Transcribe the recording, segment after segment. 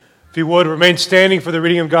If you would, remain standing for the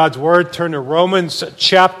reading of God's Word. Turn to Romans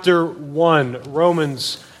chapter 1.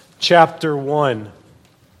 Romans chapter 1.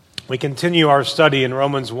 We continue our study in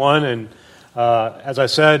Romans 1, and as I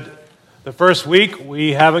said, the first week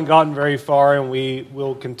we haven't gotten very far, and we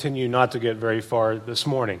will continue not to get very far this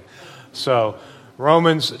morning. So,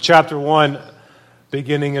 Romans chapter 1,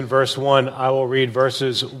 beginning in verse 1, I will read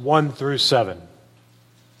verses 1 through 7.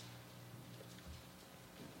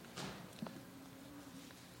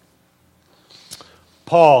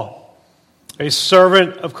 Paul, a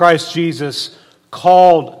servant of Christ Jesus,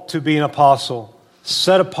 called to be an apostle,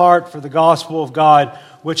 set apart for the gospel of God,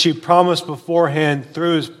 which he promised beforehand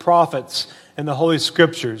through his prophets in the Holy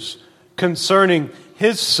Scriptures, concerning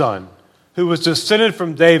his Son, who was descended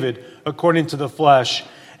from David according to the flesh,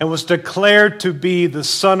 and was declared to be the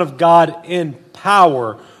Son of God in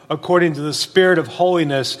power, according to the Spirit of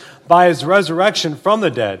holiness, by his resurrection from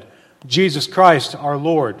the dead, Jesus Christ our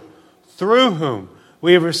Lord, through whom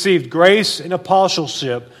we have received grace and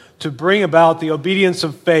apostleship to bring about the obedience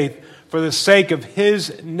of faith for the sake of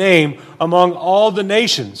his name among all the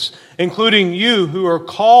nations, including you who are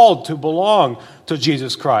called to belong to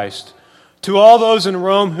Jesus Christ. To all those in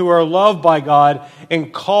Rome who are loved by God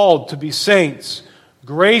and called to be saints,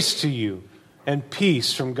 grace to you and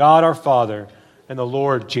peace from God our Father and the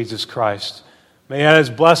Lord Jesus Christ. May he add his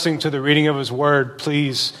blessing to the reading of his word.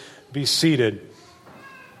 Please be seated.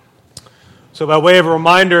 So by way of a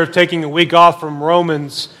reminder of taking a week off from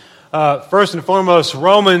Romans, first and foremost,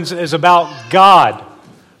 Romans is about God,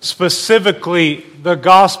 specifically the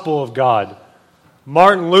gospel of God.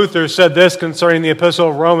 Martin Luther said this concerning the epistle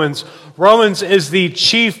of Romans: Romans is the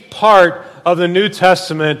chief part of the New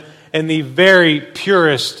Testament and the very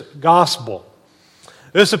purest gospel.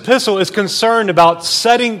 This epistle is concerned about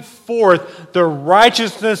setting forth the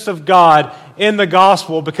righteousness of God in the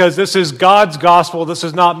gospel, because this is God's gospel, this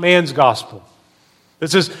is not man's gospel.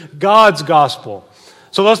 This is God's gospel.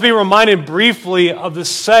 So let's be reminded briefly of the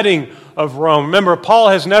setting of Rome. Remember, Paul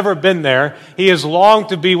has never been there. He has longed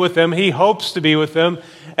to be with them. He hopes to be with them.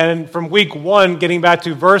 And from week 1, getting back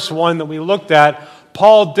to verse 1 that we looked at,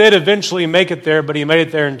 Paul did eventually make it there, but he made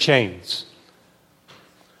it there in chains.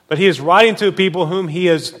 But he is writing to people whom he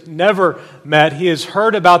has never met. He has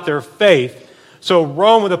heard about their faith. So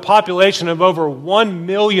Rome, with a population of over 1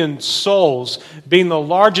 million souls, being the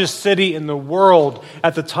largest city in the world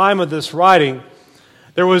at the time of this writing,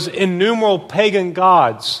 there was innumerable pagan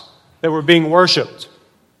gods that were being worshipped.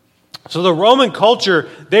 So the Roman culture,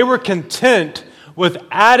 they were content with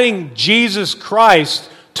adding Jesus Christ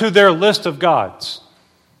to their list of gods.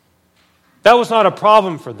 That was not a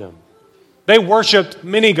problem for them. They worshipped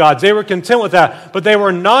many gods. They were content with that. But they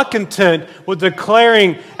were not content with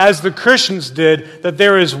declaring, as the Christians did, that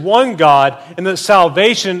there is one God and that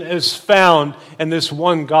salvation is found in this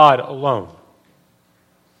one God alone.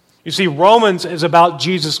 You see, Romans is about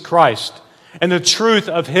Jesus Christ and the truth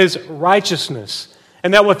of his righteousness.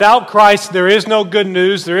 And that without Christ, there is no good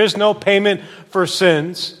news, there is no payment for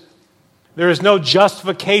sins, there is no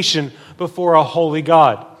justification before a holy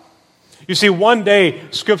God. You see, one day,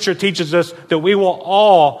 Scripture teaches us that we will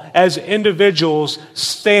all, as individuals,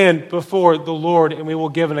 stand before the Lord and we will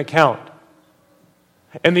give an account.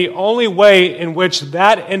 And the only way in which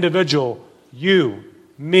that individual, you,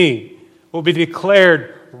 me, will be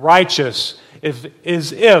declared righteous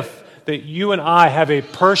is if that you and I have a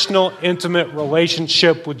personal, intimate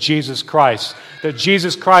relationship with Jesus Christ. That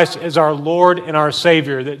Jesus Christ is our Lord and our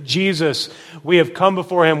Savior. That Jesus, we have come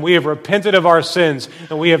before him, we have repented of our sins,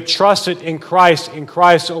 and we have trusted in Christ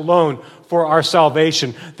alone for our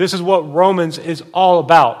salvation. This is what Romans is all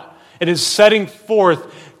about. It is setting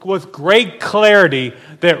forth with great clarity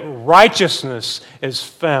that righteousness is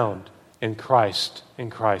found in Christ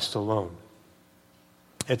alone.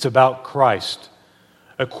 It's about Christ.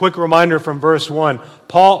 A quick reminder from verse 1.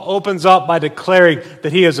 Paul opens up by declaring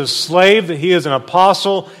that he is a slave, that he is an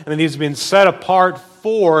apostle, and that he's been set apart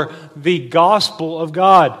for the gospel of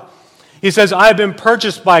God. He says, I have been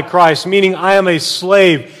purchased by Christ, meaning I am a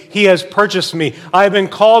slave. He has purchased me. I have been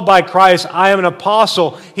called by Christ. I am an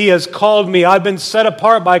apostle. He has called me. I've been set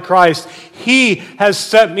apart by Christ. He has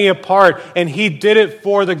set me apart, and he did it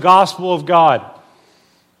for the gospel of God.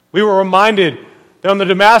 We were reminded that on the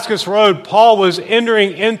Damascus Road, Paul was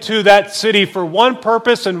entering into that city for one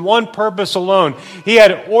purpose and one purpose alone. He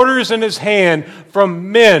had orders in his hand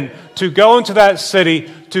from men to go into that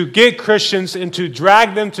city, to get Christians and to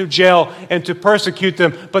drag them to jail and to persecute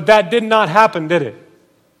them. But that did not happen, did it?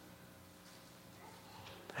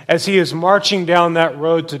 As he is marching down that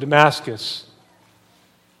road to Damascus,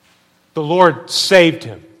 the Lord saved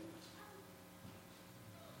him.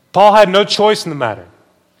 Paul had no choice in the matter.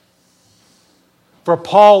 For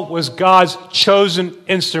Paul was God's chosen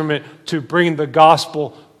instrument to bring the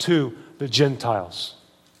gospel to the Gentiles.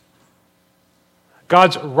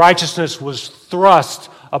 God's righteousness was thrust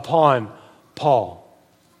upon Paul.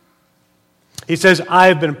 He says, I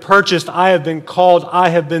have been purchased, I have been called, I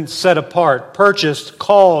have been set apart. Purchased,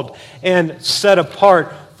 called, and set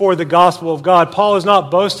apart for the gospel of God. Paul is not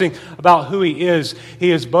boasting about who he is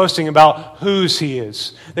boasting about whose he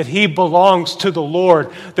is. That he belongs to the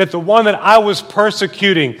Lord. That the one that I was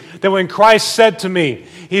persecuting, that when Christ said to me,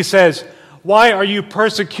 he says, why are you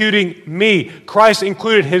persecuting me? Christ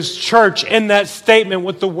included his church in that statement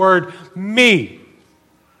with the word me.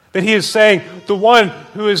 That he is saying, the one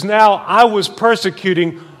who is now I was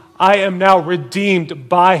persecuting, I am now redeemed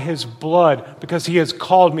by his blood because he has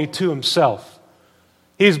called me to himself.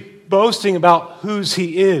 He is boasting about whose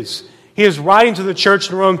he is. He is writing to the church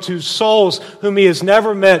in Rome, to souls whom he has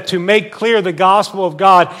never met, to make clear the gospel of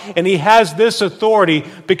God. And he has this authority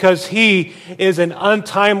because he is an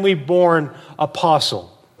untimely born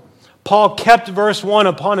apostle. Paul kept verse 1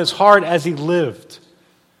 upon his heart as he lived.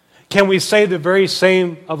 Can we say the very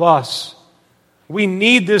same of us? We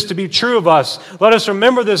need this to be true of us. Let us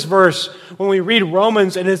remember this verse when we read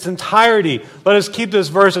Romans in its entirety. Let us keep this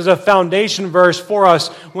verse as a foundation verse for us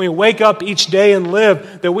when we wake up each day and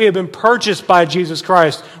live, that we have been purchased by Jesus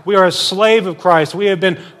Christ. We are a slave of Christ. We have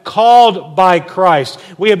been called by Christ.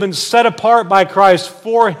 We have been set apart by Christ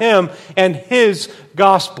for him and his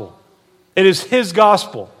gospel. It is his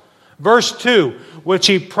gospel. Verse 2, which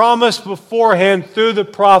he promised beforehand through the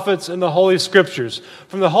prophets and the Holy Scriptures.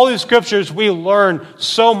 From the Holy Scriptures, we learn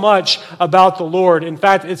so much about the Lord. In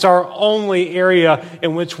fact, it's our only area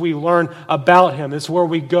in which we learn about him. It's where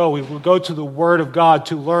we go. We will go to the Word of God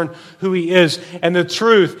to learn who he is and the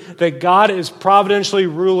truth that God is providentially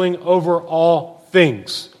ruling over all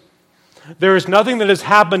things. There is nothing that has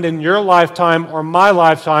happened in your lifetime or my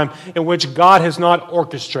lifetime in which God has not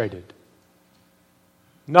orchestrated.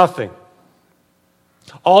 Nothing.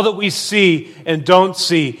 All that we see and don't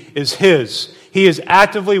see is his. He is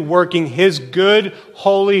actively working. His good,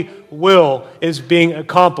 holy will is being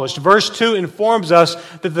accomplished. Verse 2 informs us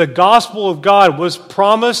that the gospel of God was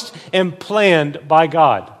promised and planned by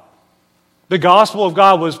God. The gospel of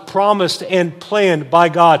God was promised and planned by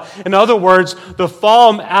God. In other words, the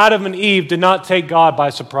fall of Adam and Eve did not take God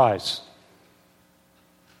by surprise.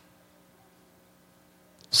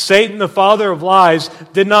 Satan, the father of lies,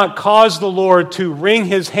 did not cause the Lord to wring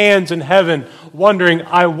his hands in heaven, wondering,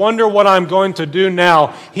 I wonder what I'm going to do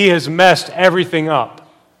now. He has messed everything up.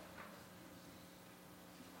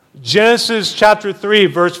 Genesis chapter 3,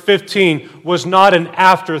 verse 15 was not an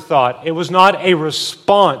afterthought. It was not a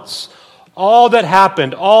response. All that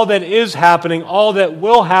happened, all that is happening, all that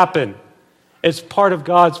will happen is part of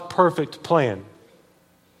God's perfect plan.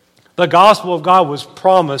 The gospel of God was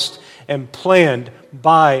promised and planned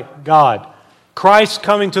by God. Christ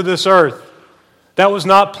coming to this earth, that was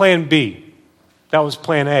not plan B. That was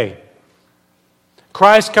plan A.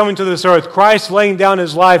 Christ coming to this earth, Christ laying down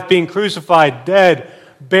his life, being crucified, dead,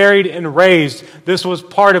 buried, and raised. This was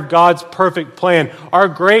part of God's perfect plan. Our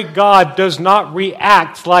great God does not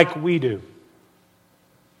react like we do.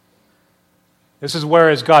 This is where,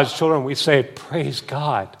 as God's children, we say, praise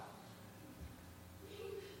God.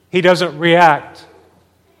 He doesn't react.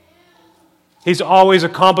 He's always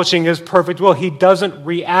accomplishing his perfect will. He doesn't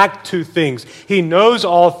react to things. He knows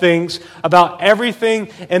all things about everything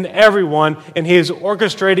and everyone, and he is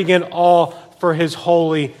orchestrating it all for his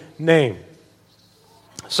holy name.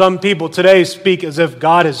 Some people today speak as if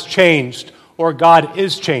God has changed or God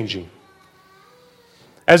is changing.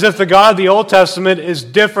 As if the God of the Old Testament is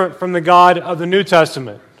different from the God of the New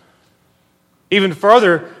Testament. Even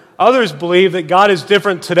further, others believe that God is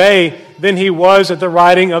different today than he was at the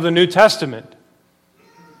writing of the New Testament.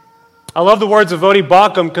 I love the words of Voddie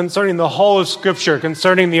Baucham concerning the whole of Scripture,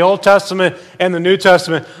 concerning the Old Testament and the New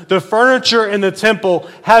Testament. The furniture in the temple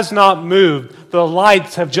has not moved. The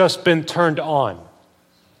lights have just been turned on.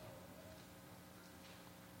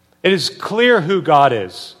 It is clear who God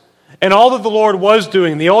is. And all that the Lord was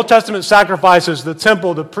doing, the Old Testament sacrifices, the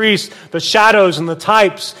temple, the priests, the shadows, and the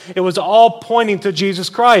types, it was all pointing to Jesus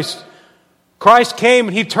Christ. Christ came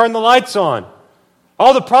and he turned the lights on.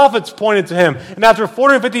 All the prophets pointed to him. And after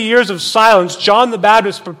 450 years of silence, John the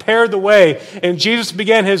Baptist prepared the way, and Jesus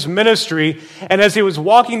began his ministry. And as he was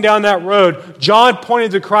walking down that road, John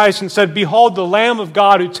pointed to Christ and said, "Behold, the Lamb of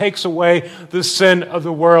God who takes away the sin of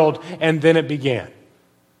the world." And then it began.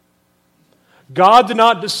 God did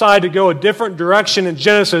not decide to go a different direction in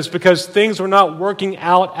Genesis because things were not working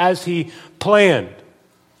out as he planned.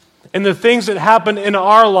 and the things that happen in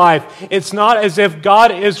our life, it's not as if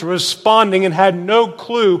God is responding and had no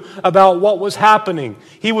clue about what was happening.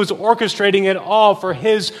 He was orchestrating it all for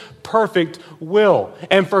His perfect will.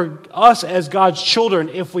 And for us as God's children,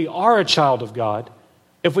 if we are a child of God,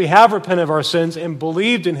 if we have repented of our sins and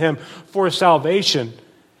believed in Him for salvation,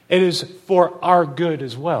 it is for our good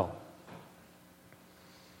as well.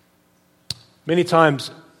 Many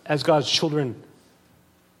times, as God's children,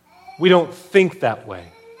 we don't think that way.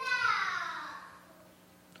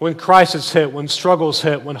 When crisis hit, when struggles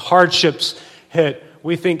hit, when hardships hit,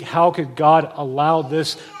 we think, how could God allow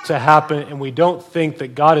this to happen? And we don't think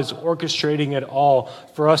that God is orchestrating it all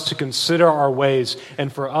for us to consider our ways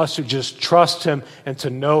and for us to just trust Him and to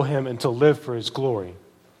know Him and to live for His glory.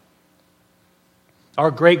 Our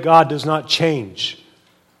great God does not change.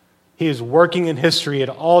 He is working in history at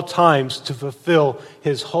all times to fulfill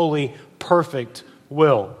His holy, perfect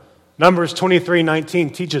will. Numbers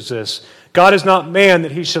 23:19 teaches this. God is not man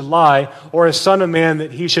that He should lie, or a son of man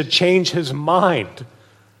that He should change His mind.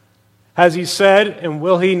 Has He said, and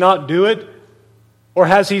will He not do it? Or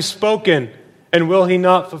has He spoken, and will He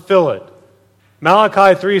not fulfill it?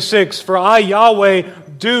 Malachi 3:6, for I, Yahweh,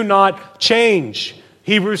 do not change.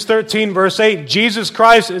 Hebrews 13, verse 8, Jesus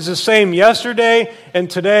Christ is the same yesterday and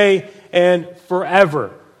today and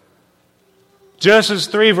forever. Genesis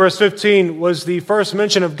 3, verse 15 was the first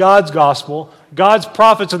mention of God's gospel. God's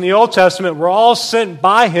prophets in the Old Testament were all sent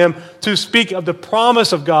by Him to speak of the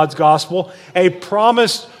promise of God's gospel, a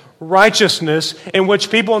promised righteousness in which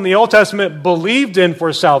people in the Old Testament believed in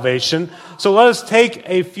for salvation. So let us take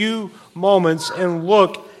a few moments and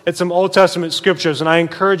look at some Old Testament scriptures, and I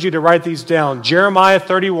encourage you to write these down. Jeremiah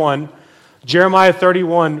 31,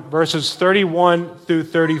 verses 31 through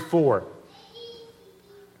 34.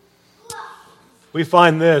 We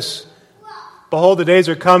find this. Behold, the days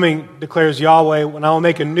are coming, declares Yahweh, when I will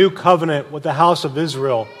make a new covenant with the house of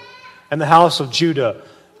Israel and the house of Judah,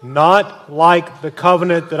 not like the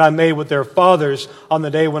covenant that I made with their fathers on the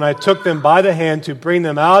day when I took them by the hand to bring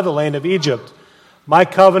them out of the land of Egypt. My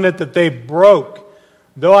covenant that they broke,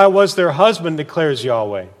 though I was their husband, declares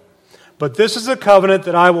Yahweh. But this is a covenant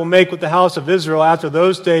that I will make with the house of Israel after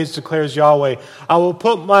those days, declares Yahweh. I will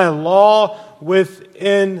put my law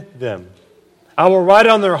within them. I will write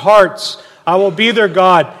on their hearts. I will be their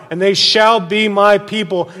God, and they shall be my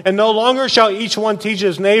people. And no longer shall each one teach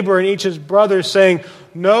his neighbor and each his brother, saying,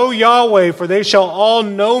 Know Yahweh, for they shall all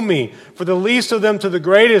know me. For the least of them to the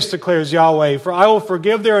greatest, declares Yahweh. For I will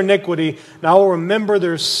forgive their iniquity, and I will remember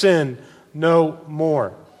their sin no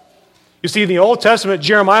more. You see, in the Old Testament,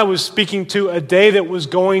 Jeremiah was speaking to a day that was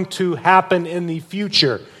going to happen in the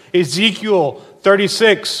future. Ezekiel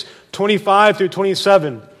 36, 25 through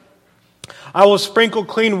 27. I will sprinkle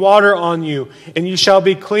clean water on you, and you shall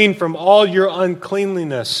be clean from all your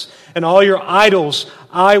uncleanliness, and all your idols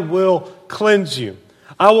I will cleanse you.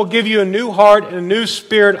 I will give you a new heart, and a new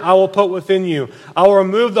spirit I will put within you. I will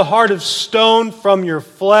remove the heart of stone from your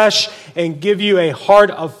flesh and give you a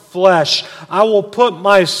heart of flesh. I will put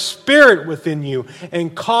my spirit within you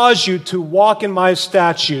and cause you to walk in my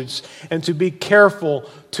statutes and to be careful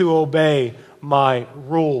to obey my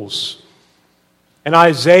rules. And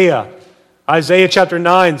Isaiah chapter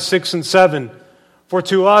 9, 6 and 7. For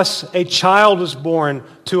to us a child is born,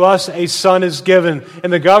 to us a son is given,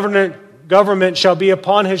 and the government shall be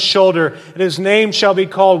upon his shoulder, and his name shall be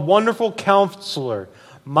called Wonderful Counselor,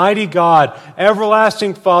 Mighty God,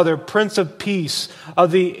 Everlasting Father, Prince of Peace.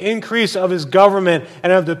 Of the increase of his government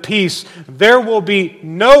and of the peace, there will be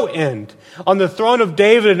no end. On the throne of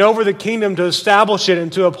David and over the kingdom, to establish it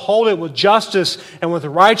and to uphold it with justice and with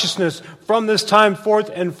righteousness from this time forth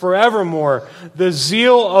and forevermore. The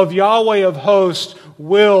zeal of Yahweh of hosts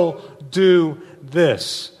will do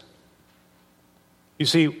this. You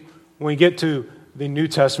see, when we get to the New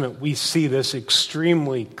Testament, we see this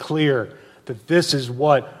extremely clear, that this is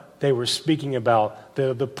what they were speaking about,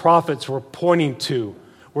 the prophets were pointing to,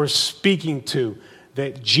 were speaking to,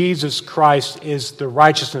 that Jesus Christ is the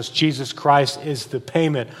righteousness, Jesus Christ is the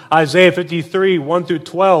payment. Isaiah 53, 1 through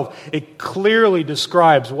 12, it clearly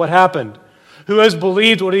describes what happened. Who has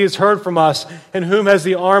believed what he has heard from us, and whom has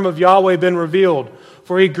the arm of Yahweh been revealed?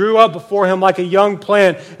 For he grew up before him like a young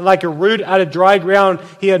plant, and like a root out of dry ground.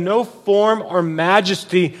 He had no form or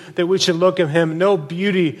majesty that we should look at him, no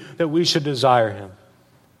beauty that we should desire him.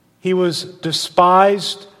 He was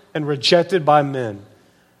despised and rejected by men,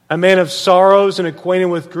 a man of sorrows and acquainted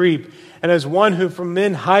with grief. And as one who from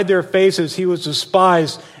men hide their faces, he was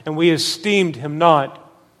despised, and we esteemed him not.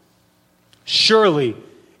 Surely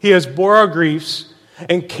he has bore our griefs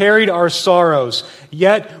and carried our sorrows,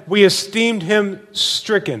 yet we esteemed him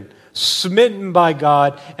stricken, smitten by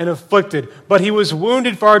God, and afflicted. But he was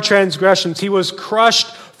wounded for our transgressions. He was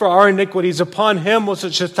crushed for our iniquities. Upon him was the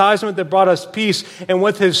chastisement that brought us peace, and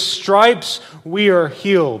with his stripes we are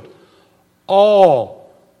healed.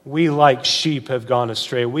 All we like sheep have gone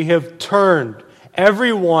astray. We have turned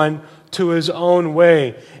everyone to his own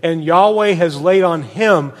way, and Yahweh has laid on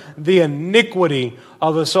him the iniquity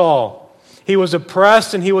of us all. He was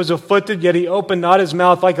oppressed and he was afflicted, yet he opened not his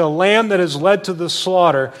mouth. Like a lamb that is led to the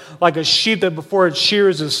slaughter, like a sheep that before its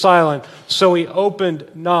shearers is silent, so he opened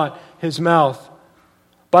not his mouth.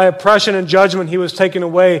 By oppression and judgment he was taken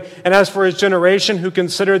away. And as for his generation, who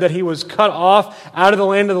considered that he was cut off out of the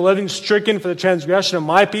land of the living, stricken for the transgression of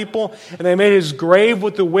my people, and they made his grave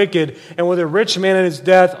with the wicked and with a rich man in his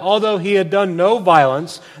death, although he had done no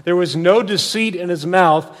violence, there was no deceit in his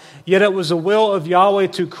mouth, yet it was the will of Yahweh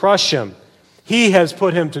to crush him. He has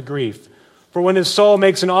put him to grief. For when his soul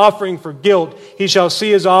makes an offering for guilt, he shall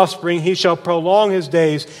see his offspring, he shall prolong his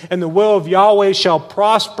days, and the will of Yahweh shall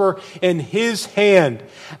prosper in his hand.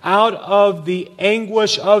 Out of the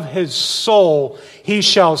anguish of his soul he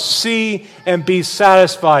shall see and be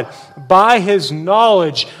satisfied. By his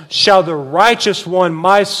knowledge shall the righteous one,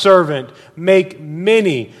 my servant, make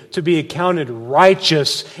many to be accounted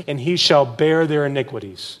righteous, and he shall bear their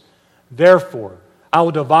iniquities. Therefore, I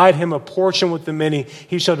will divide him a portion with the many.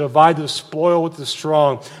 He shall divide the spoil with the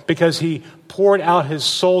strong, because he poured out his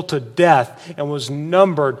soul to death and was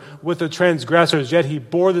numbered with the transgressors. Yet he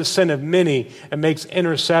bore the sin of many and makes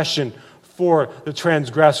intercession for the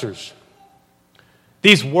transgressors.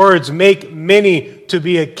 These words, make many to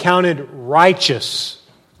be accounted righteous.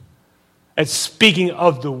 It's speaking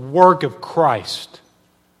of the work of Christ.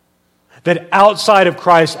 That outside of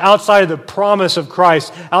Christ, outside of the promise of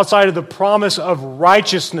Christ, outside of the promise of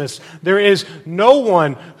righteousness, there is no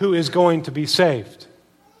one who is going to be saved.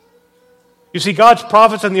 You see, God's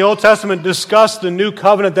prophets in the Old Testament discussed the new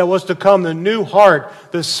covenant that was to come, the new heart,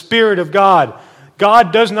 the Spirit of God.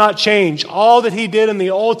 God does not change. All that he did in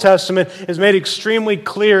the Old Testament is made extremely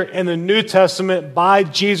clear in the New Testament by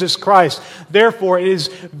Jesus Christ. Therefore, it is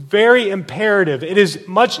very imperative, it is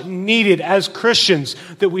much needed as Christians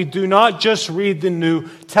that we do not just read the New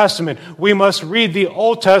Testament. We must read the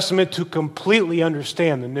Old Testament to completely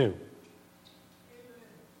understand the New.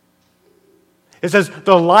 It says,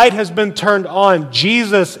 the light has been turned on.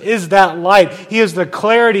 Jesus is that light. He is the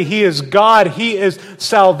clarity. He is God. He is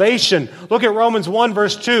salvation. Look at Romans 1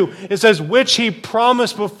 verse 2. It says, which he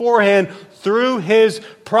promised beforehand through his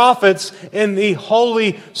prophets in the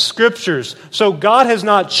Holy Scriptures. So God has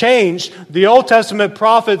not changed. The Old Testament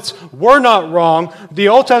prophets were not wrong. The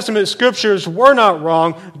Old Testament Scriptures were not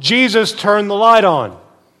wrong. Jesus turned the light on.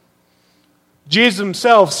 Jesus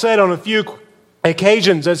himself said on a few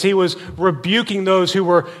occasions as he was rebuking those who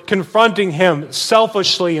were confronting him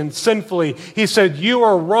selfishly and sinfully, he said, you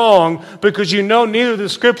are wrong because you know neither the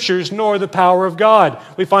Scriptures nor the power of God.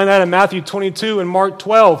 We find that in Matthew 22 and Mark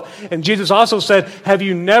 12. And Jesus also said, have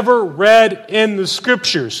you never read in the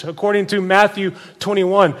Scriptures? According to Matthew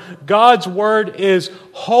 21. God's word is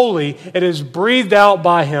holy. It is breathed out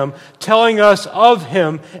by him, telling us of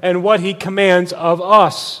him and what he commands of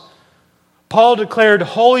us. Paul declared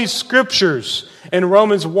holy Scriptures in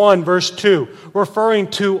Romans 1 verse 2,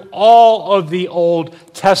 referring to all of the Old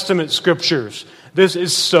Testament Scriptures. This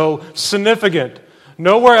is so significant.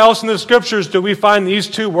 Nowhere else in the Scriptures do we find these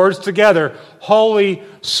two words together, holy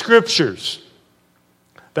Scriptures.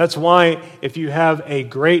 That's why if you have a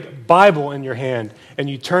great Bible in your hand and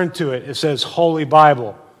you turn to it, it says Holy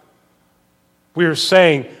Bible. We are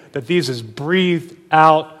saying that these is breathed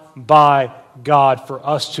out by God for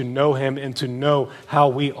us to know him and to know how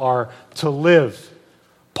we are to live.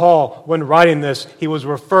 Paul, when writing this, he was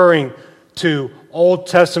referring to Old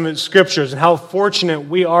Testament Scriptures and how fortunate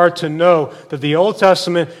we are to know that the Old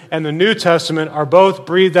Testament and the New Testament are both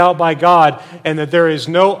breathed out by God and that there is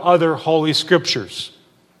no other Holy Scriptures.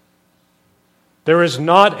 There is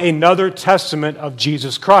not another testament of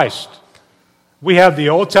Jesus Christ. We have the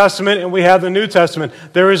Old Testament and we have the New Testament.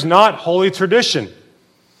 There is not holy tradition.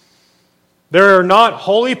 There are not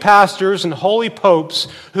holy pastors and holy popes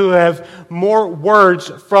who have more words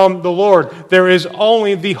from the Lord. There is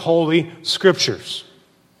only the Holy Scriptures.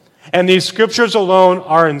 And these Scriptures alone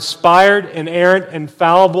are inspired, inerrant,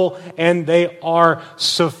 infallible, and they are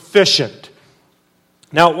sufficient.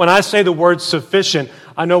 Now, when I say the word sufficient,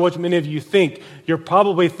 I know what many of you think. You're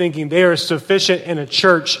probably thinking they are sufficient in a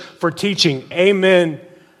church for teaching. Amen.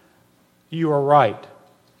 You are right.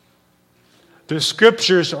 The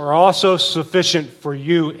Scriptures are also sufficient for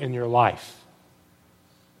you in your life.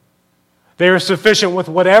 They are sufficient with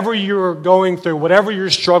whatever you're going through, whatever your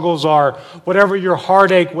struggles are, whatever your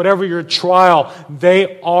heartache, whatever your trial.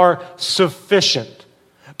 They are sufficient.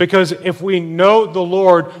 Because if we know the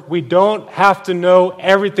Lord, we don't have to know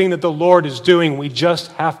everything that the Lord is doing. We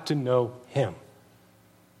just have to know Him.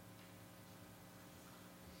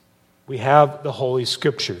 We have the Holy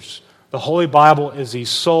Scriptures. The Holy Bible is the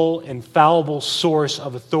sole infallible source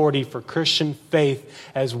of authority for Christian faith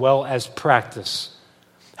as well as practice.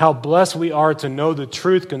 How blessed we are to know the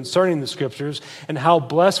truth concerning the Scriptures, and how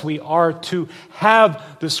blessed we are to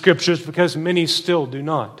have the Scriptures, because many still do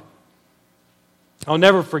not. I'll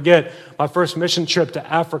never forget my first mission trip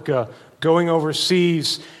to Africa, going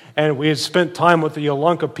overseas, and we had spent time with the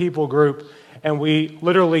Yolunka people group, and we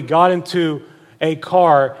literally got into a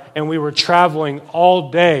car, and we were traveling all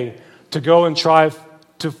day to go and try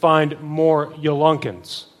to find more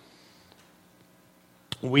Yolunkans.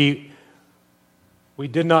 We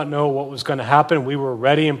did not know what was going to happen. We were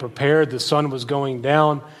ready and prepared. The sun was going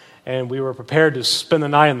down, and we were prepared to spend the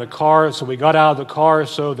night in the car. So we got out of the car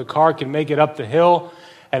so the car could make it up the hill.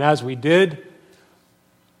 And as we did,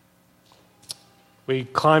 we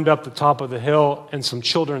climbed up the top of the hill, and some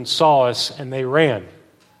children saw us, and they ran.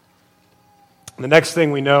 The next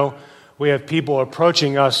thing we know, we have people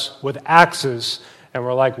approaching us with axes, and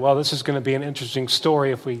we're like, well, this is going to be an interesting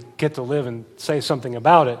story if we get to live and say something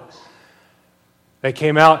about it. They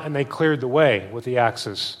came out and they cleared the way with the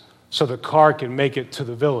axes so the car could make it to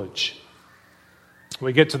the village.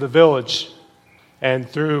 We get to the village, and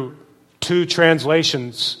through 2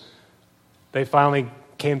 translations, they finally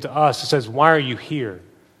came to us. It says, "Why are you here?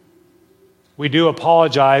 We do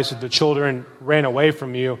apologize that the children ran away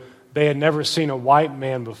from you. They had never seen a white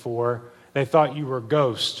man before. They thought you were a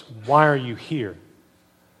ghost. Why are you here?"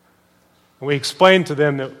 And we explained to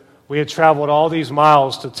them that we had traveled all these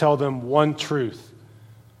miles to tell them one truth,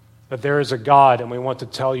 that there is a God, and we want to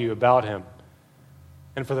tell you about Him.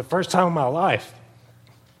 And for the first time in my life,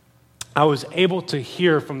 I was able to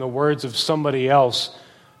hear from the words of somebody else.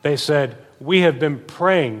 They said, "We have been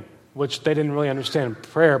praying," which they didn't really understand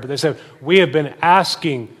prayer, but they said, "We have been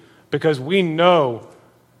asking because we know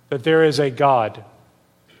that there is a God.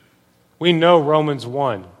 We know Romans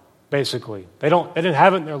 1, basically." They didn't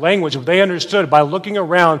have it in their language, but they understood by looking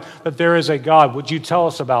around that there is a God. Would you tell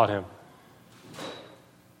us about Him?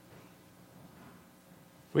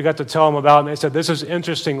 We got to tell them about it, and they said, "This is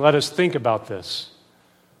interesting. Let us think about this."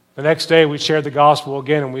 The next day, we shared the gospel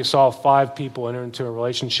again, and we saw 5 people enter into a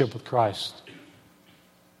relationship with Christ.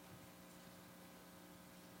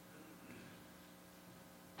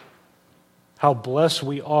 How blessed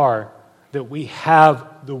we are that we have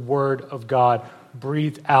the Word of God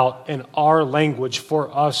breathed out in our language for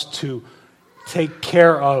us to take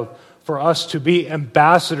care of, for us to be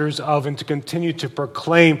ambassadors of, and to continue to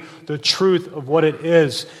proclaim the truth of what it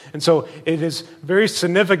is. And so it is very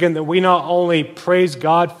significant that we not only praise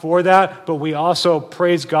God for that, but we also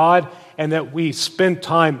praise God and that we spend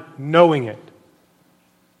time knowing it.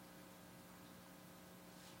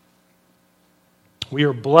 We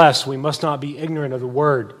are blessed. We must not be ignorant of the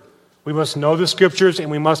Word. We must know the Scriptures, and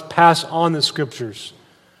we must pass on the Scriptures.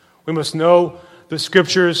 We must know the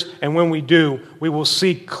Scriptures, and when we do, we will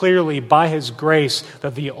see clearly by His grace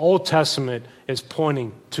that the Old Testament is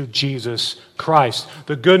pointing to Jesus Christ.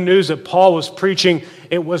 The good news that Paul was preaching,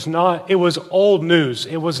 it was old news.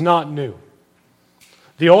 It was not new.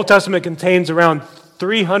 The Old Testament contains around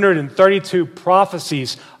 332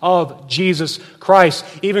 prophecies of Jesus Christ.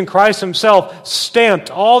 Even Christ Himself stamped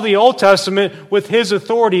all the Old Testament with His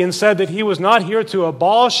authority and said that He was not here to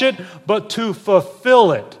abolish it, but to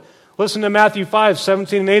fulfill it. Listen to Matthew 5,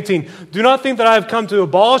 17 and 18. "Do not think that I have come to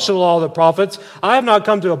abolish the law of the prophets. I have not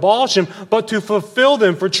come to abolish them, but to fulfill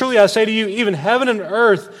them. For truly I say to you, even heaven and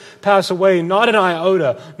earth pass away, not an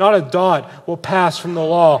iota, not a dot will pass from the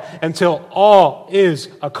law until all is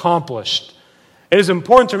accomplished." It is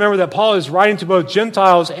important to remember that Paul is writing to both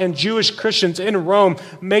Gentiles and Jewish Christians in Rome,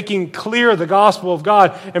 making clear the gospel of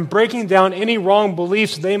God and breaking down any wrong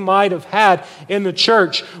beliefs they might have had in the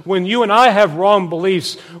church. When you and I have wrong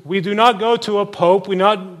beliefs, we do not go to a pope, we do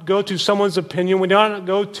not go to someone's opinion, we do not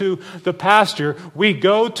go to the pastor, we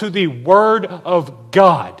go to the Word of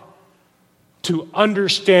God to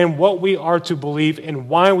understand what we are to believe and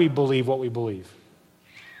why we believe what we believe.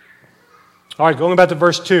 All right, going back to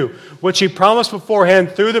verse 2, "Which He promised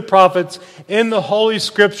beforehand through the prophets in the Holy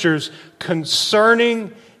Scriptures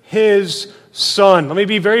concerning His Son." Let me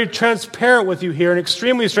be very transparent with you here and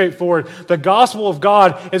extremely straightforward. The gospel of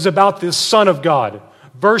God is about the Son of God.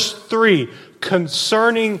 Verse 3,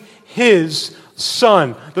 "concerning His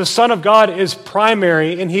Son. The Son of God is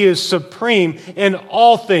primary and he is supreme in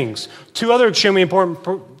all things. Two other extremely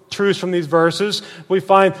important truths from these verses. We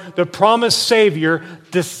find the promised Savior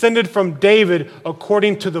descended from David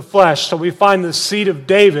according to the flesh. So we find the seed of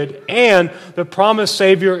David, and the promised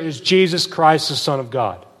Savior is Jesus Christ, the Son of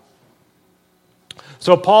God.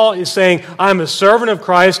 So Paul is saying, I'm a servant of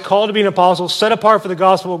Christ, called to be an apostle, set apart for the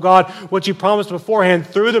gospel of God, which he promised beforehand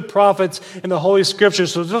through the prophets and the Holy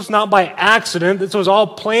Scriptures. So this was not by accident. This was all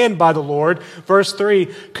planned by the Lord. Verse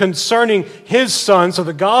 3, concerning his Son. So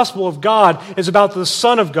the gospel of God is about the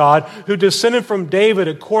Son of God, who descended from David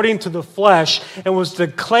according to the flesh and was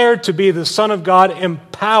declared to be the Son of God in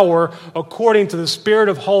power according to the Spirit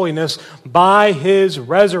of holiness by his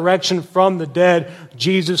resurrection from the dead,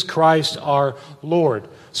 Jesus Christ our Lord.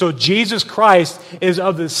 So Jesus Christ is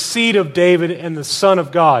of the seed of David and the Son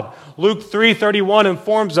of God. Luke 3:31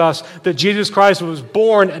 informs us that Jesus Christ was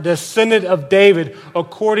born a descendant of David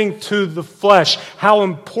according to the flesh. How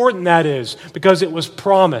important that is, because it was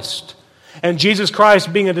promised. And Jesus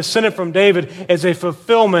Christ, being a descendant from David, is a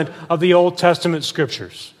fulfillment of the Old Testament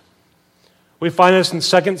scriptures. We find this in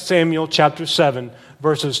 2 Samuel chapter 7,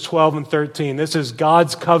 verses 12 and 13. This is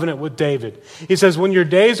God's covenant with David. He says, when your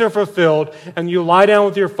days are fulfilled and you lie down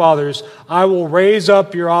with your fathers, I will raise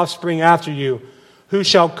up your offspring after you, who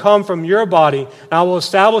shall come from your body, and I will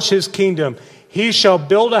establish his kingdom. He shall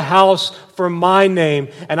build a house for my name,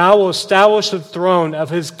 and I will establish the throne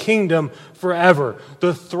of his kingdom forever.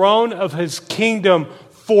 The throne of his kingdom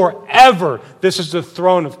forever. This is the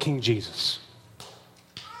throne of King Jesus.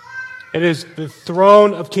 It is the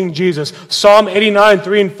throne of King Jesus. Psalm 89,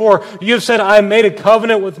 3 and 4. You have said, I have made a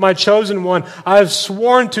covenant with my chosen one. I have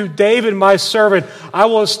sworn to David, my servant, I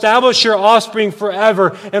will establish your offspring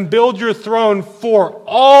forever and build your throne for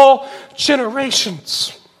all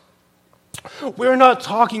generations. We're not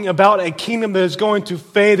talking about a kingdom that is going to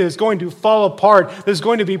fade, that is going to fall apart, that is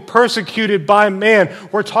going to be persecuted by man.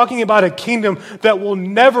 We're talking about a kingdom that will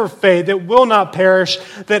never fade, that will not perish,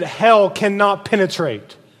 that hell cannot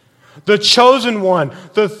penetrate. The chosen one,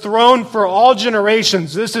 the throne for all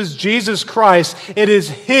generations. This is Jesus Christ. It is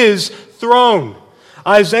his throne.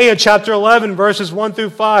 Isaiah chapter 11, verses 1 through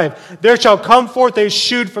 5. There shall come forth a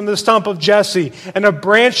shoot from the stump of Jesse, and a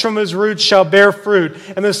branch from his roots shall bear fruit.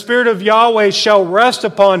 And the Spirit of Yahweh shall rest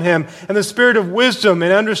upon him, and the Spirit of wisdom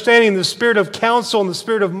and understanding, the Spirit of counsel and the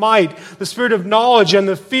Spirit of might, the Spirit of knowledge and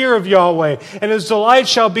the fear of Yahweh. And his delight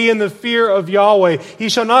shall be in the fear of Yahweh. He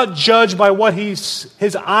shall not judge by what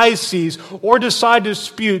his eyes sees, or decide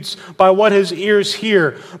disputes by what his ears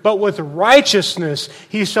hear. But with righteousness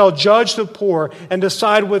he shall judge the poor, and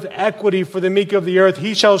decide with equity for the meek of the earth.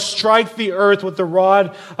 He shall strike the earth with the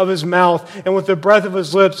rod of his mouth, and with the breath of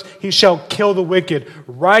his lips he shall kill the wicked.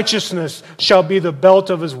 Righteousness shall be the belt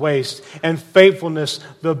of his waist, and faithfulness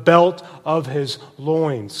the belt of his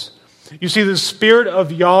loins. You see, the Spirit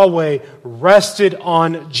of Yahweh rested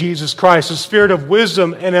on Jesus Christ. The Spirit of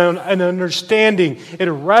wisdom and understanding, it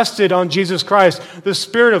rested on Jesus Christ. The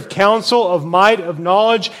Spirit of counsel, of might, of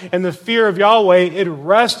knowledge, and the fear of Yahweh, it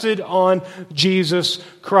rested on Jesus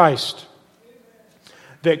Christ.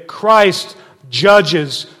 That Christ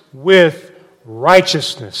judges with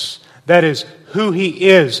righteousness. That is who he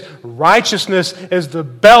is. Righteousness is the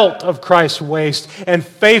belt of Christ's waist, and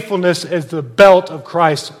faithfulness is the belt of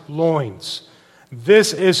Christ's loins.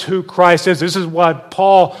 This is who Christ is. This is what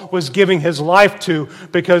Paul was giving his life to,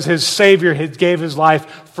 because his Savior had gave his life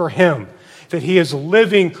for him. That he is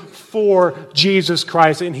living for Jesus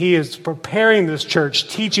Christ, and he is preparing this church,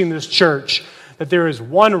 teaching this church that there is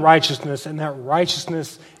one righteousness, and that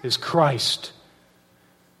righteousness is Christ.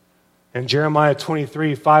 In Jeremiah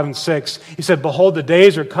 23, 5 and 6, he said, behold, the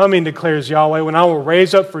days are coming, declares Yahweh, when I will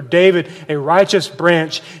raise up for David a righteous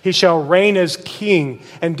branch. He shall reign as king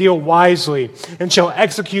and deal wisely, and shall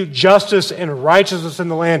execute justice and righteousness in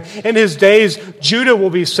the land. In his days, Judah will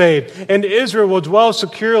be saved, and Israel will dwell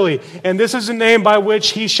securely. And this is the name by which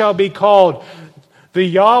he shall be called. The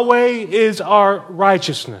Yahweh is our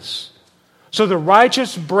righteousness. So the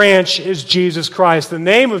righteous branch is Jesus Christ. The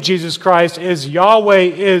name of Jesus Christ is Yahweh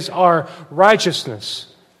is our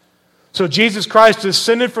righteousness. So Jesus Christ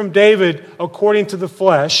descended from David according to the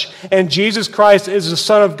flesh, and Jesus Christ is the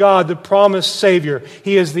Son of God, the promised Savior.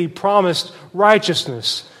 He is the promised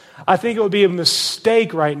righteousness. I think it would be a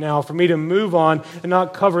mistake right now for me to move on and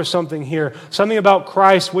not cover something here. Something about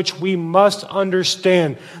Christ which we must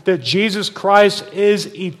understand, that Jesus Christ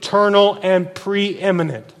is eternal and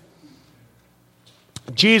preeminent.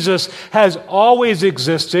 Jesus has always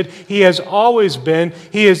existed. He has always been.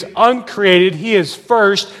 He is uncreated. He is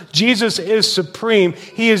first. Jesus is supreme.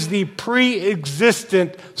 He is the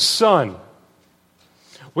pre-existent Son.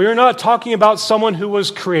 We are not talking about someone who was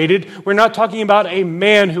created. We're not talking about a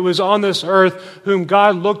man who was on this earth whom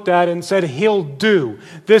God looked at and said, he'll do.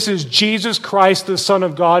 This is Jesus Christ, the Son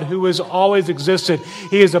of God, who has always existed.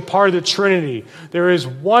 He is a part of the Trinity. There is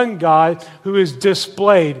one God who is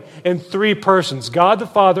displayed in three persons, God the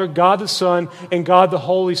Father, God the Son, and God the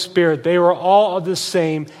Holy Spirit. They were all of the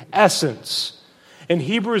same essence. In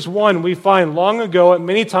Hebrews 1, we find long ago, at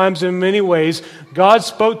many times in many ways, God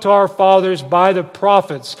spoke to our fathers by the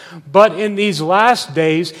prophets. But in these last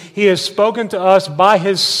days, he has spoken to us by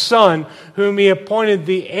his Son, whom he appointed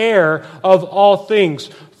the heir of all things,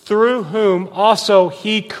 through whom also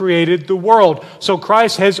he created the world. So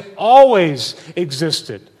Christ has always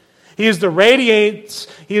existed. He is the radiance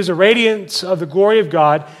of the glory of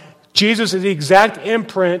God. Jesus is the exact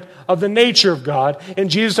imprint of the nature of God, and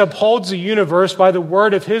Jesus upholds the universe by the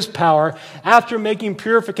word of his power. After making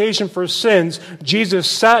purification for sins, Jesus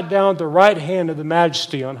sat down at the right hand of the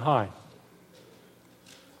Majesty on high.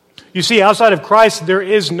 You see, outside of Christ, there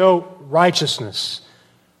is no righteousness.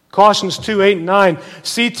 Colossians 2, 8, and 9,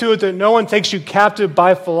 see to it that no one takes you captive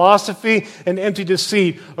by philosophy and empty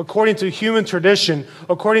deceit, according to human tradition,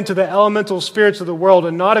 according to the elemental spirits of the world,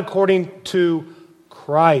 and not according to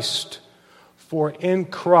Christ. For in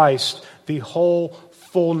Christ the whole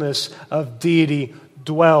fullness of deity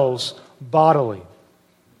dwells bodily.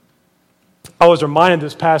 I was reminded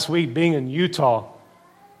this past week, being in Utah,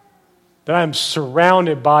 that I am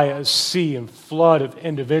surrounded by a sea and flood of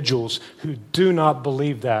individuals who do not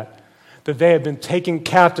believe that they have been taken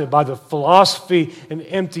captive by the philosophy and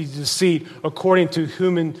empty deceit according to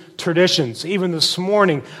human traditions. Even this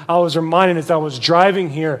morning, I was reminded as I was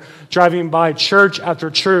driving by church after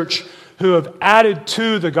church, who have added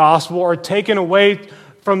to the gospel or taken away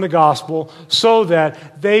from the gospel so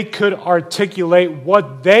that they could articulate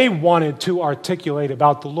what they wanted to articulate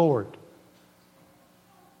about the Lord.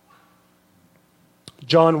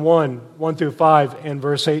 John 1 through 5 and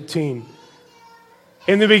verse 18.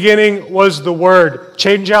 In the beginning was the Word.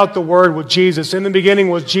 Change out the Word with Jesus. In the beginning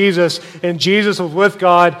was Jesus, and Jesus was with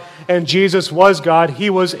God, and Jesus was God. He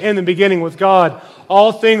was in the beginning with God.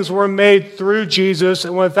 All things were made through Jesus,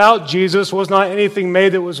 and without Jesus was not anything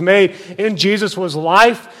made that was made. In Jesus was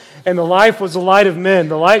life, and the life was the light of men.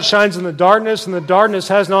 The light shines in the darkness, and the darkness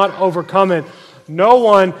has not overcome it. No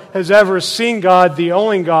one has ever seen God, the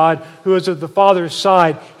only God, who is at the Father's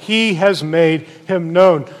side. He has made him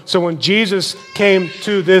known. So when Jesus came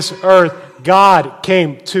to this earth, God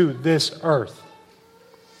came to this earth.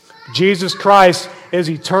 Jesus Christ is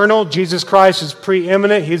eternal. Jesus Christ is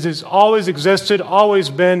preeminent. He has always existed, always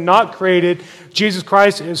been, not created. Jesus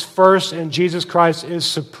Christ is first, and Jesus Christ is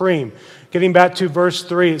supreme. Getting back to verse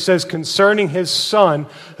 3, it says, concerning his Son,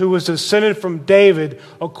 who was descended from David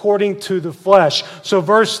according to the flesh. So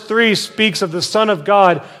verse 3 speaks of the Son of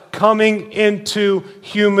God coming into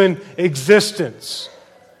human existence.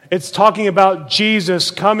 It's talking about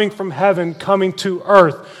Jesus coming from heaven, coming to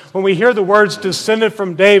earth. When we hear the words descended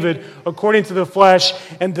from David according to the flesh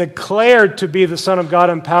and declared to be the Son of God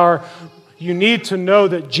in power, you need to know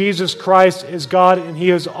that Jesus Christ is God and he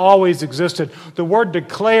has always existed. The word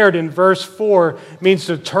declared in verse 4 means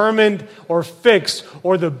determined or fixed,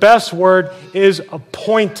 or the best word is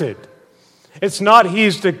appointed. It's not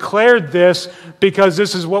he's declared this because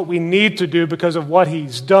this is what we need to do because of what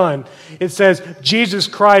he's done. It says Jesus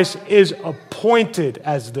Christ is appointed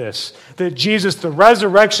as this. That Jesus, the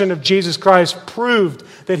resurrection of Jesus Christ proved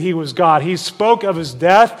that he was God. He spoke of his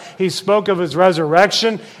death, he spoke of his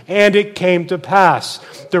resurrection, and it came to pass.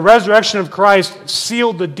 The resurrection of Christ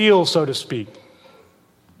sealed the deal, so to speak,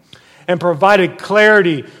 and provided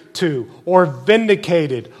clarity to or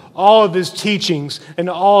vindicated all of his teachings and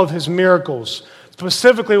all of his miracles.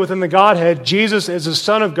 Specifically within the Godhead, Jesus is the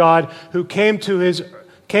Son of God who came to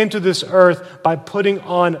this earth by putting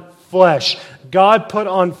on flesh. God put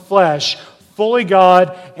on flesh, fully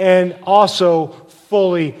God and also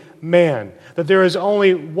fully man. That there is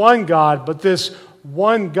only one God, but this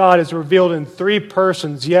one God is revealed in three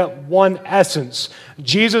persons, yet one essence.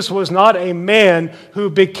 Jesus was not a man who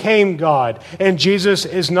became God, and Jesus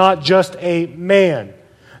is not just a man.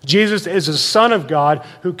 Jesus is the Son of God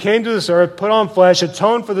who came to this earth, put on flesh,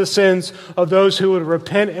 atoned for the sins of those who would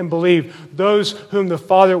repent and believe, those whom the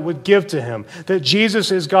Father would give to him. That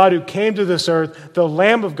Jesus is God who came to this earth, the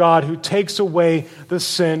Lamb of God who takes away the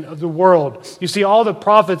sin of the world. You see, all the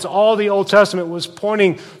prophets, all the Old Testament was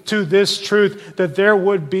pointing to this truth, that there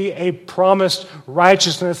would be a promised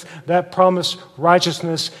righteousness. That promised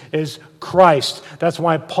righteousness is Christ. That's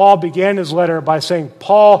why Paul began his letter by saying,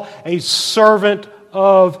 Paul, a servant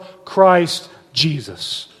of Christ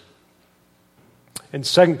Jesus. In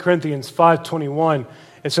 2 Corinthians 5:21,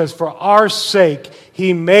 It says, for our sake,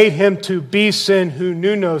 he made him to be sin who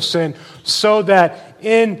knew no sin, so that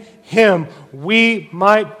in him we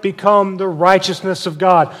might become the righteousness of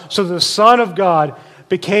God. So the Son of God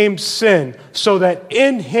became sin, so that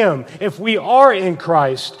in him, if we are in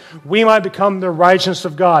Christ, we might become the righteousness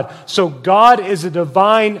of God. So God is a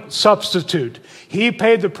divine substitute. He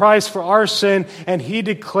paid the price for our sin, and he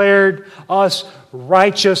declared us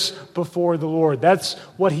righteous before the Lord. That's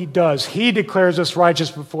what he does. He declares us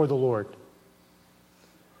righteous before the Lord.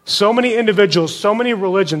 So many individuals, so many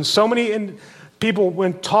religions, so many people,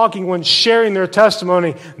 when sharing their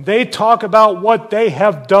testimony, they talk about what they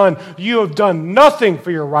have done. You have done nothing for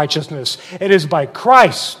your righteousness. It is by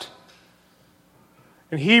Christ.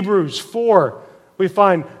 In Hebrews 4, we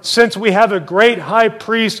find, since we have a great high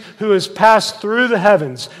priest who has passed through the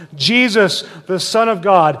heavens, Jesus, the Son of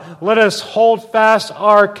God, let us hold fast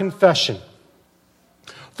our confession.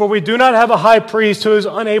 For we do not have a high priest who is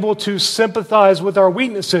unable to sympathize with our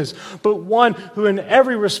weaknesses, but one who in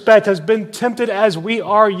every respect has been tempted as we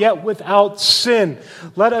are, yet without sin.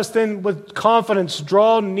 Let us then with confidence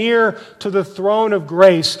draw near to the throne of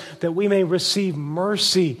grace, that we may receive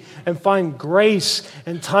mercy and find grace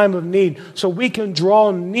in time of need. So we can draw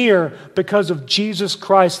near because of Jesus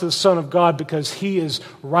Christ, the Son of God, because he is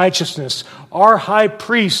righteousness. Our high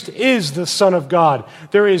priest is the Son of God.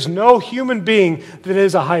 There is no human being that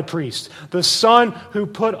is a high priest. The Son who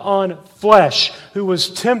put on flesh, who was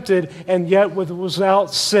tempted and yet was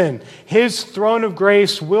without sin. His throne of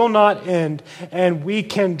grace will not end, and we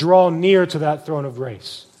can draw near to that throne of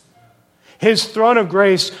grace. His throne of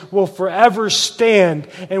grace will forever stand,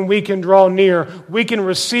 and we can draw near. We can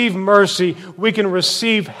receive mercy. We can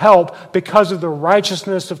receive help because of the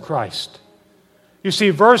righteousness of Christ. You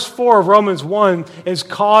see, verse 4 of Romans 1 is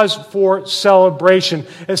cause for celebration.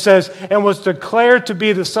 It says, and was declared to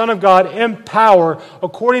be the Son of God in power,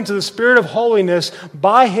 according to the Spirit of holiness,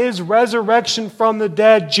 by his resurrection from the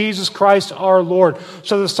dead, Jesus Christ our Lord.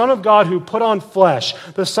 So the Son of God who put on flesh,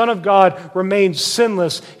 the Son of God remained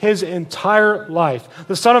sinless his entire life.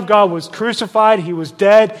 The Son of God was crucified, he was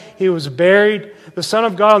dead, he was buried. The Son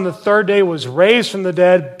of God on the third day was raised from the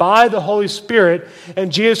dead by the Holy Spirit,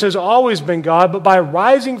 and Jesus has always been God, but by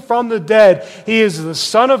rising from the dead, he is the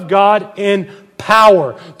Son of God in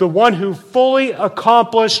power, the one who fully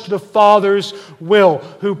accomplished the Father's will,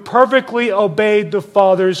 who perfectly obeyed the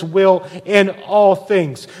Father's will in all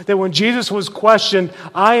things. That when Jesus was questioned,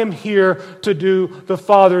 I am here to do the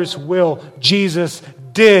Father's will, Jesus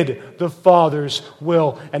did the Father's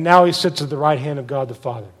will, and now he sits at the right hand of God the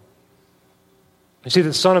Father. You see,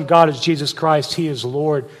 the Son of God is Jesus Christ. He is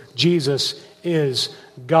Lord. Jesus is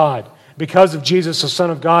God. Because of Jesus, the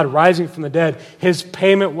Son of God, rising from the dead, his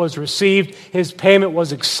payment was received, his payment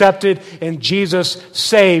was accepted, and Jesus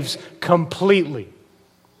saves completely.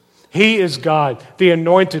 He is God, the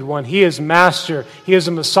anointed one. He is Master. He is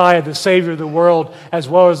the Messiah, the Savior of the world, as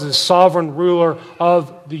well as the sovereign ruler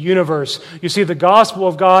of the universe. You see, the gospel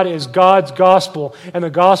of God is God's gospel, and the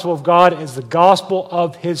gospel of God is the gospel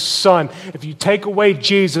of his Son. If you take away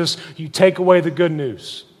Jesus, you take away the good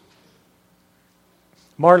news.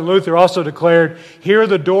 Martin Luther also declared, here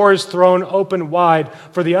the door is thrown open wide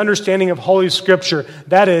for the understanding of Holy Scripture.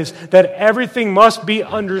 That is, that everything must be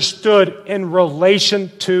understood in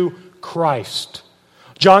relation to Christ.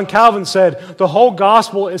 John Calvin said, the whole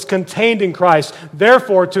gospel is contained in Christ.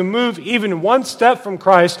 Therefore, to move even one step from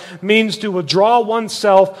Christ means to withdraw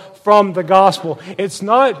oneself from the gospel. It's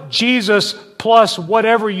not Jesus plus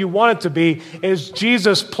whatever you want it to be. It's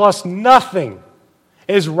Jesus plus nothing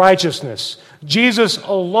is righteousness. Jesus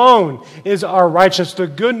alone is our righteousness. The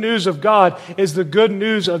good news of God is the good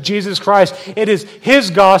news of Jesus Christ. It is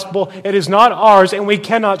his gospel. It is not ours, and we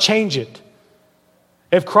cannot change it.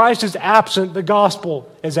 If Christ is absent, the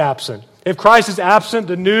gospel is absent. If Christ is absent,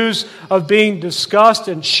 the news of being discussed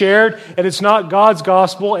and shared, and it's not God's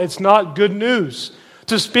gospel, it's not good news.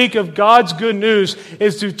 To speak of God's good news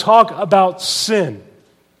is to talk about sin,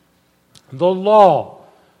 the law,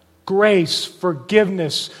 grace,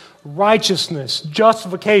 forgiveness, righteousness,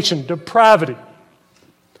 justification, depravity,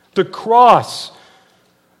 the cross,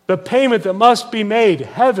 the payment that must be made,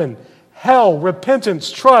 heaven, hell,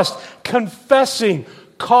 repentance, trust, confessing,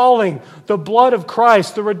 calling, the blood of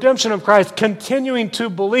Christ, the redemption of Christ, continuing to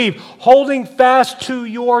believe, holding fast to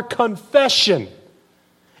your confession.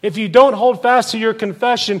 If you don't hold fast to your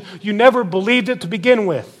confession, you never believed it to begin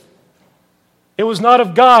with. It was not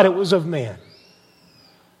of God, it was of man.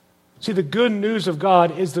 See, the good news of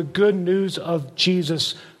God is the good news of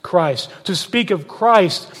Jesus Christ. To speak of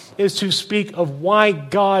Christ is to speak of why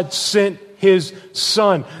God sent his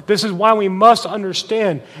Son. This is why we must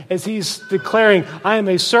understand, as he's declaring, I am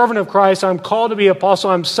a servant of Christ, I'm called to be apostle,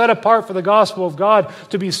 I'm set apart for the gospel of God.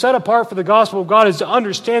 To be set apart for the gospel of God is to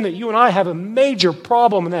understand that you and I have a major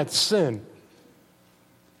problem, and that's sin.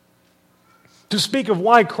 To speak of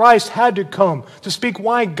why Christ had to come, to speak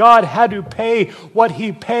why God had to pay what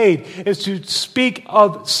he paid, is to speak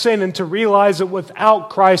of sin and to realize that without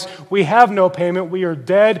Christ, we have no payment. We are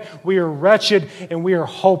dead, we are wretched, and we are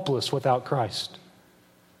hopeless without Christ.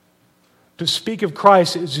 To speak of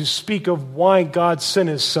Christ is to speak of why God sent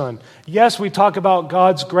his Son. Yes, we talk about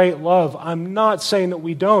God's great love. I'm not saying that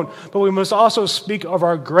we don't, but we must also speak of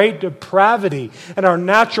our great depravity and our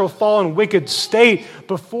natural fallen wicked state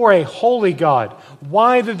before a holy God.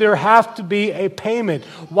 Why did there have to be a payment?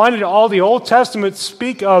 Why did all the Old Testament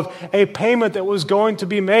speak of a payment that was going to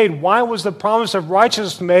be made? Why was the promise of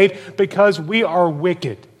righteousness made? Because we are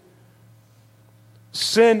wicked.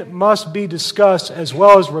 Sin must be discussed as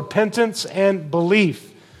well as repentance and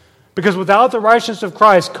belief. Because without the righteousness of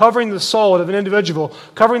Christ covering the soul of an individual,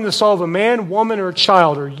 covering the soul of a man, woman, or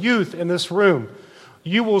child, or youth in this room,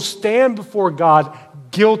 you will stand before God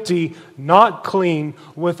guilty, not clean,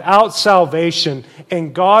 without salvation,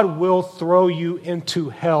 and God will throw you into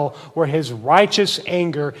hell where his righteous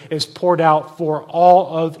anger is poured out for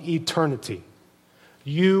all of eternity.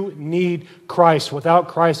 You need Christ. Without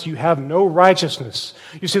Christ, you have no righteousness.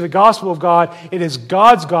 You see, the gospel of God, it is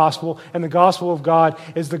God's gospel, and the gospel of God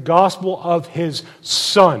is the gospel of his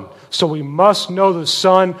Son. So we must know the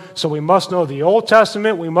Son, so we must know the Old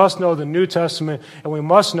Testament, we must know the New Testament, and we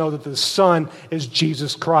must know that the Son is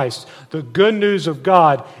Jesus Christ. The good news of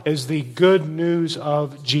God is the good news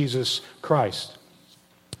of Jesus Christ.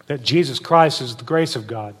 That Jesus Christ is the grace of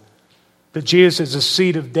God. That Jesus is the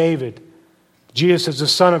seed of David. Jesus is the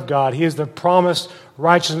Son of God. He is the promised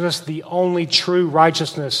righteousness, the only true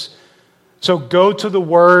righteousness. So go to the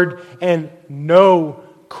Word and know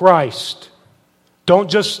Christ. Don't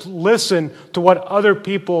just listen to what other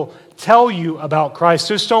people tell you about Christ.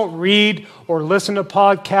 Just don't read or listen to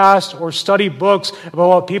podcasts or study books about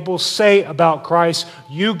what people say about Christ.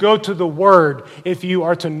 You go to the Word if you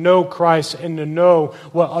are to know Christ and to know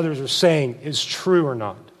what others are saying is true or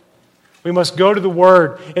not. We must go to the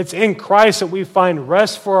Word. It's in Christ that we find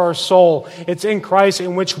rest for our soul. It's in Christ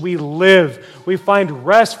in which we live. We find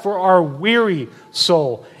rest for our weary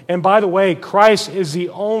soul. And by the way, Christ is the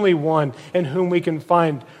only one in whom we can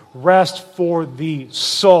find rest for the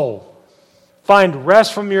soul. Find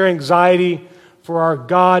rest from your anxiety, for our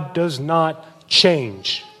God does not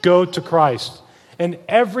change. Go to Christ. In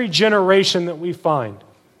every generation that we find,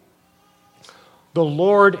 the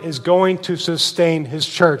Lord is going to sustain his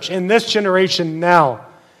church. In this generation now,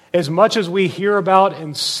 as much as we hear about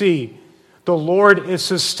and see, the Lord is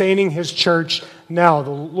sustaining his church now. The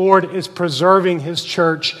Lord is preserving his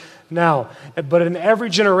church now. But in every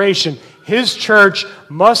generation, his church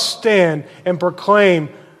must stand and proclaim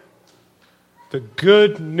the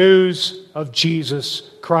good news of Jesus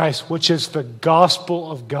Christ, which is the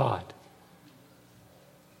gospel of God.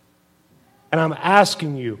 And I'm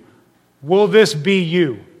asking you, will this be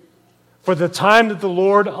you? For the time that the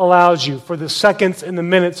Lord allows you, for the seconds and the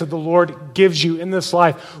minutes that the Lord gives you in this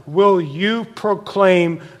life, will you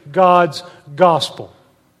proclaim God's gospel?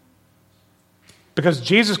 Because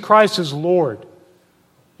Jesus Christ is Lord.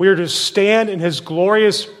 We are to stand in his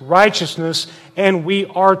glorious righteousness, and we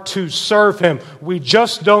are to serve him. We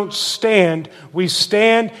just don't stand. We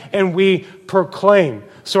stand and we proclaim.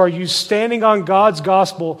 So are you standing on God's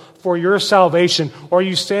gospel for your salvation, or are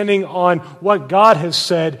you standing on what God has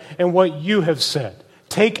said and what you have said?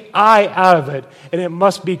 Take I out of it, and it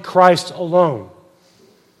must be Christ alone.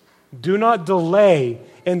 Do not delay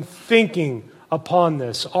in thinking upon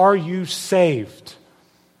this. Are you saved?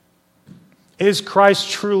 Is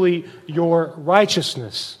Christ truly your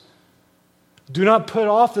righteousness? Do not put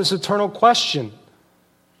off this eternal question.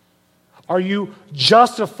 Are you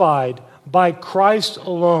justified by Christ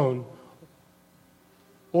alone,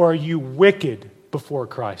 or are you wicked before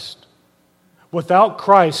Christ? Without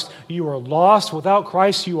Christ, you are lost. Without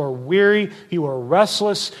Christ, you are weary. You are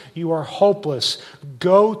restless. You are hopeless.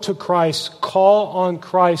 Go to Christ. Call on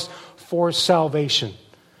Christ for salvation.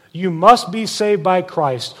 You must be saved by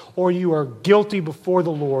Christ, or you are guilty before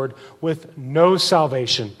the Lord with no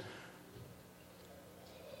salvation.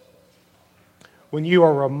 When you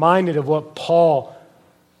are reminded of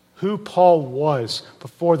who Paul was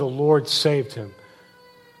before the Lord saved him,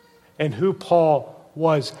 and who Paul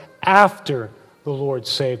was after the Lord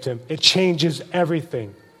saved him, it changes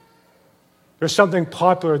everything. There's something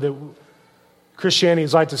popular that Christianity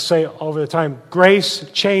is like to say over the time: grace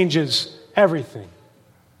changes everything.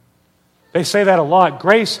 They say that a lot.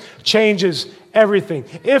 Grace changes everything.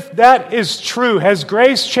 If that is true, has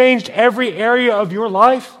grace changed every area of your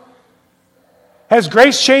life? Has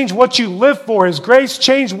grace changed what you live for? Has grace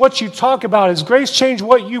changed what you talk about? Has grace changed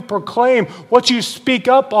what you proclaim, what you speak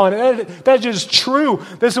up on? That is true.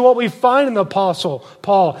 This is what we find in the Apostle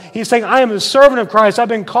Paul. He's saying, I am the servant of Christ. I've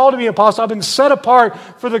been called to be an apostle. I've been set apart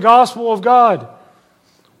for the gospel of God.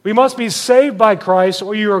 We must be saved by Christ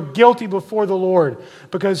or you are guilty before the Lord,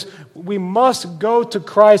 because we must go to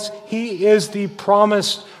Christ. He is the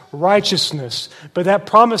promised righteousness. But that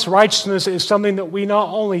promised righteousness is something that we not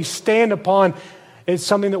only stand upon, it's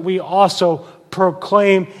something that we also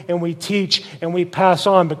proclaim and we teach and we pass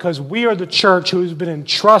on, because we are the church who has been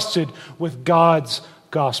entrusted with God's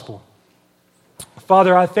gospel.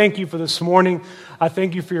 Father, I thank you for this morning. I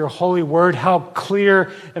thank you for your holy word, how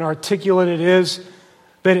clear and articulate it is.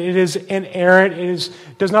 That it is inerrant,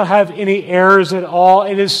 does not have any errors at all.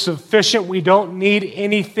 It is sufficient. We don't need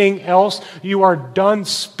anything else. You are done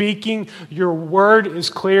speaking. Your word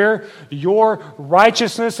is clear. Your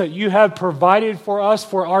righteousness that you have provided for us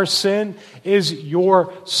for our sin is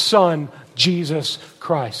your Son, Jesus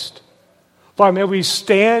Christ. Father, may we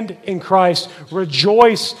stand in Christ,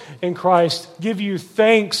 rejoice in Christ, give you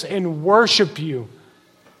thanks and worship you.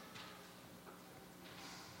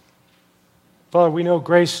 Father, we know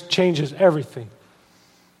grace changes everything.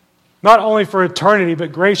 Not only for eternity,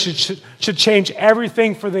 but grace should change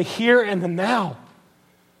everything for the here and the now.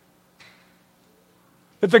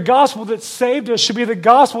 That the gospel that saved us should be the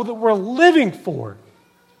gospel that we're living for.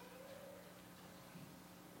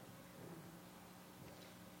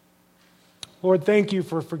 Lord, thank you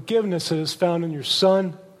for forgiveness that is found in your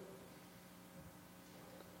Son.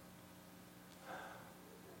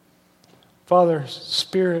 Father,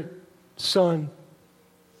 Spirit, Son,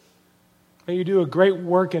 may you do a great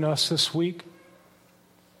work in us this week.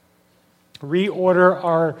 Reorder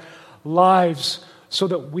our lives so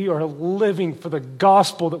that we are living for the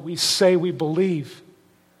gospel that we say we believe.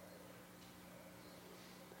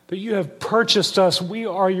 That you have purchased us. We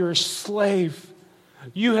are your slave.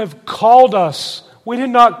 You have called us. We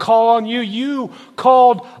did not call on you. You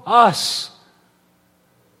called us.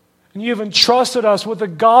 And you have entrusted us with the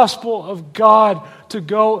gospel of God to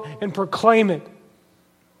go and proclaim it.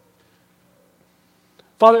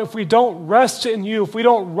 Father, if we don't rest in you, if we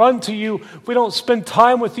don't run to you, if we don't spend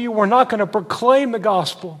time with you, we're not going to proclaim the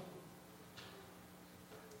gospel.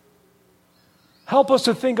 Help us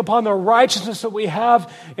to think upon the righteousness that we have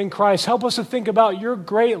in Christ. Help us to think about your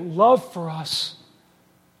great love for us.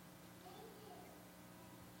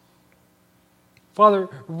 Father,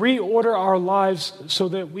 reorder our lives so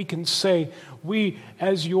that we can say, we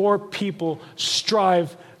as your people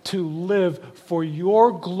strive to live for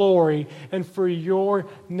your glory and for your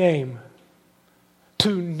name.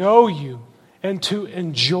 To know you and to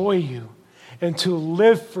enjoy you and to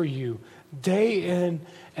live for you day in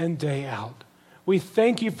and day out. We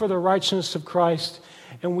thank you for the righteousness of Christ,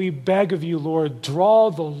 and we beg of you, Lord,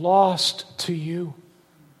 draw the lost to you.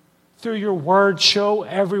 Through your word, show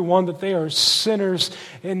everyone that they are sinners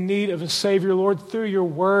in need of a Savior, Lord. Through your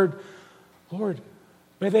word, Lord,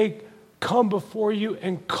 may they come before you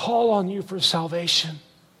and call on you for salvation.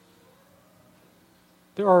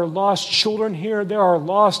 There are lost children here. There are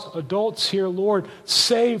lost adults here. Lord,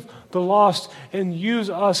 save the lost and use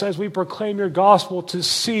us as we proclaim your gospel to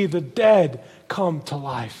see the dead come to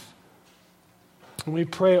life. And we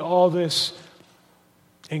pray all this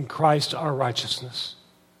in Christ our righteousness.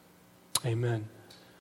 Amen.